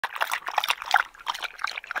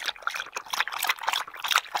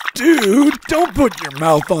Dude, don't put your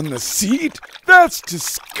mouth on the seat. That's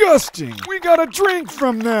disgusting. We got a drink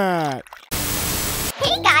from that.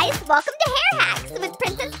 Hey guys, welcome to Hair Hacks with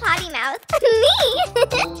Princess Pottymouth. Me!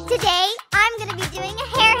 Today, I'm gonna be doing a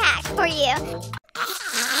hair hack for you.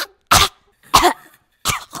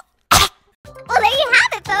 Well, there you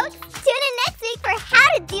have it, folks. Tune in next week for how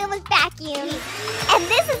to deal with vacuums. And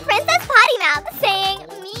this is Princess Pottymouth saying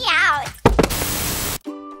meow.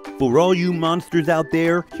 For all you monsters out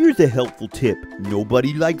there, here's a helpful tip.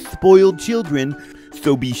 Nobody likes spoiled children,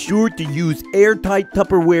 so be sure to use airtight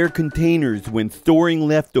Tupperware containers when storing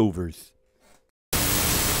leftovers.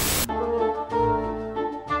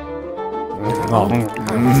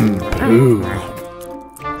 Poo.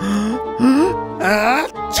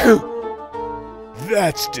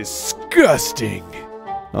 That's disgusting.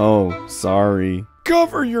 Oh, sorry.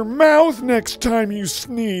 Cover your mouth next time you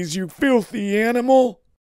sneeze, you filthy animal.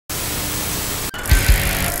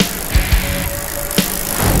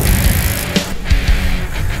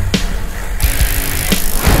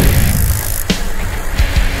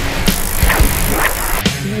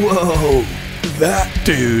 Whoa, that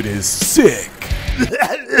dude is sick.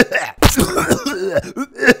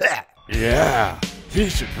 Yeah, he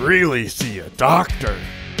should really see a doctor.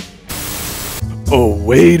 Oh,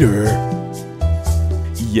 waiter.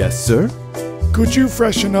 Yes, sir? Could you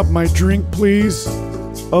freshen up my drink, please?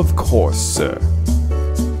 Of course, sir.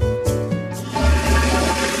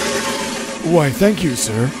 Why, thank you,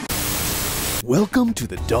 sir. Welcome to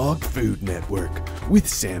the Dog Food Network with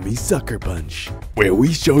Sammy Suckerpunch, where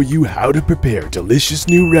we show you how to prepare delicious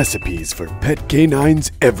new recipes for pet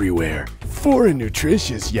canines everywhere. For a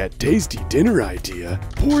nutritious yet tasty dinner idea,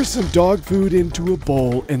 pour some dog food into a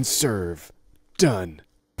bowl and serve. Done.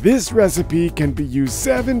 This recipe can be used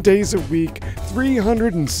 7 days a week,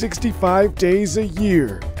 365 days a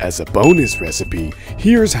year. As a bonus recipe,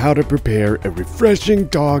 here's how to prepare a refreshing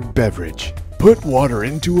dog beverage. Put water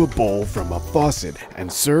into a bowl from a faucet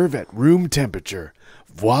and serve at room temperature.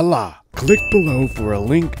 Voila! Click below for a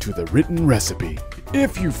link to the written recipe.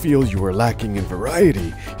 If you feel you are lacking in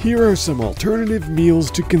variety, here are some alternative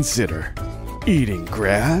meals to consider. Eating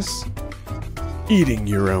grass, eating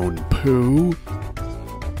your own poo,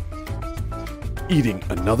 eating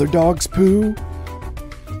another dog's poo,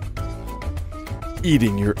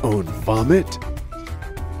 eating your own vomit,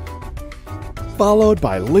 followed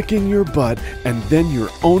by licking your butt and then your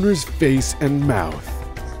owner's face and mouth.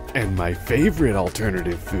 And my favorite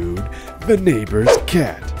alternative food, the neighbor's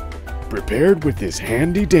cat, prepared with this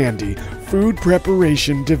handy-dandy food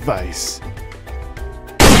preparation device.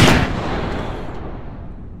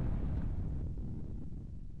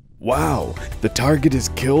 Wow, the target is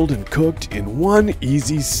killed and cooked in one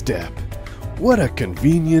easy step. What a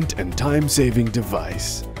convenient and time-saving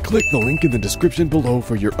device. Click the link in the description below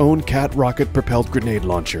for your own cat rocket propelled grenade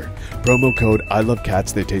launcher. Promo code I love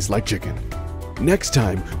cats, they taste like chicken. Next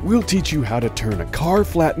time, we'll teach you how to turn a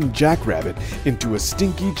car-flattened jackrabbit into a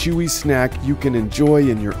stinky, chewy snack you can enjoy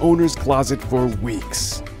in your owner's closet for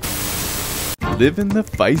weeks. Living the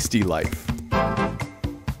feisty life.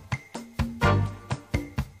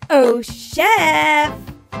 Oh, Chef!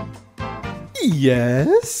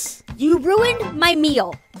 Yes? You ruined my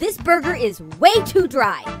meal. This burger is way too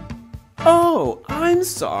dry. Oh, I'm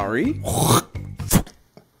sorry.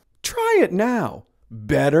 Try it now.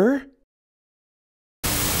 Better?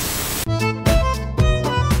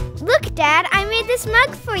 Look, Dad, I made this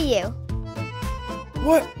mug for you.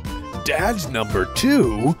 What? Dad's number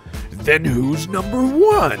 2? Then who's number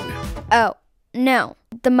 1? Oh, no.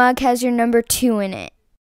 The mug has your number 2 in it.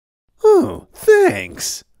 Oh,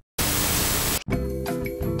 thanks.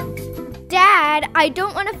 Dad, I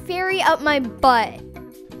don't want a fairy up my butt.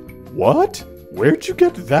 What? Where'd you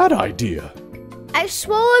get that idea? I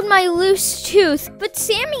swallowed my loose tooth, but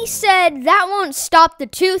Sammy said that won't stop the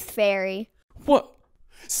tooth fairy. What?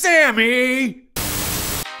 Sammy!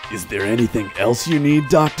 Is there anything else you need,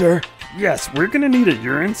 Doctor? Yes, we're gonna need a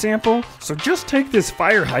urine sample, so just take this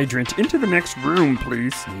fire hydrant into the next room,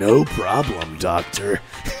 please. No problem, Doctor.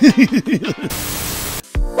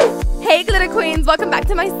 Hey Glitter Queens, welcome back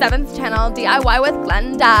to my 7th channel, DIY with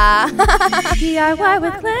Glenda. DIY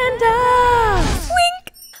with Glenda.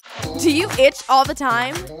 Wink! Do you itch all the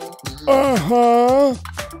time? Uh-huh.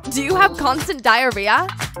 Do you have constant diarrhea?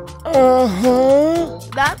 Uh-huh.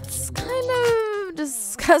 That's kind of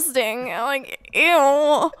disgusting. Like,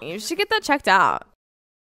 ew. You should get that checked out.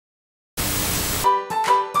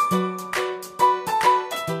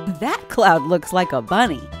 That cloud looks like a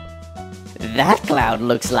bunny. That cloud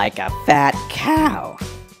looks like a fat cow.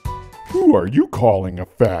 Who are you calling a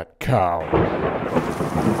fat cow?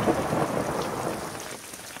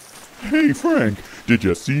 Hey, Frank, did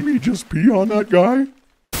you see me just pee on that guy?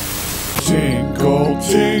 Tinkle,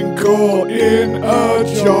 tinkle in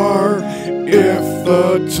a jar. If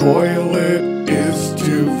the toilet is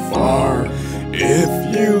too far,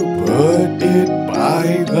 if you put it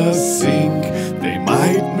by the sink, they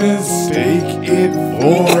might mistake it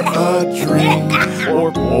for a drink,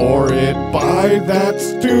 or pour it by that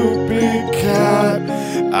stupid cat.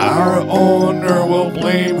 Our owner will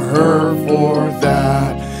blame her for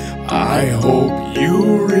that. I hope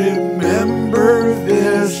you remember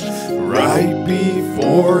this right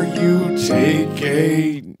before you take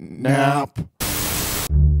a nap.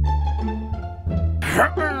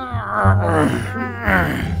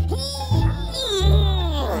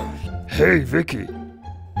 Hey, Vicky,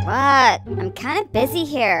 What? I'm kind of busy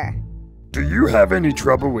here. do you have any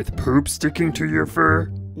trouble with poop sticking to your fur?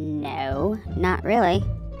 No, not really.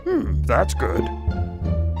 That's good.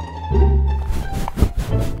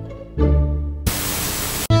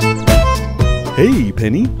 Hey,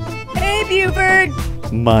 Penny. Hey, Buford!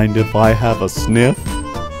 Mind if I have a sniff?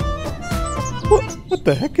 What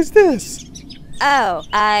the heck is this? Oh,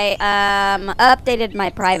 I, updated my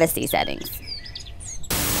privacy settings.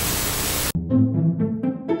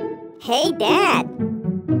 Hey, Dad.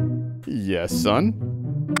 Yes,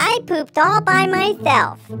 son? I pooped all by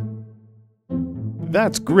myself.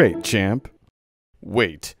 That's great, champ.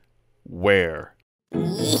 Wait, where?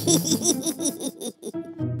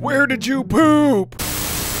 Where did you poop?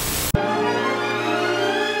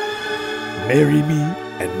 Marry me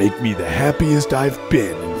and make me the happiest I've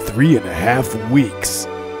been in 3.5 weeks.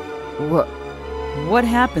 What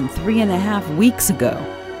happened 3.5 weeks ago?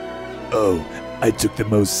 Oh, I took the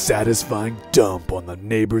most satisfying dump on the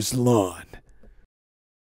neighbor's lawn.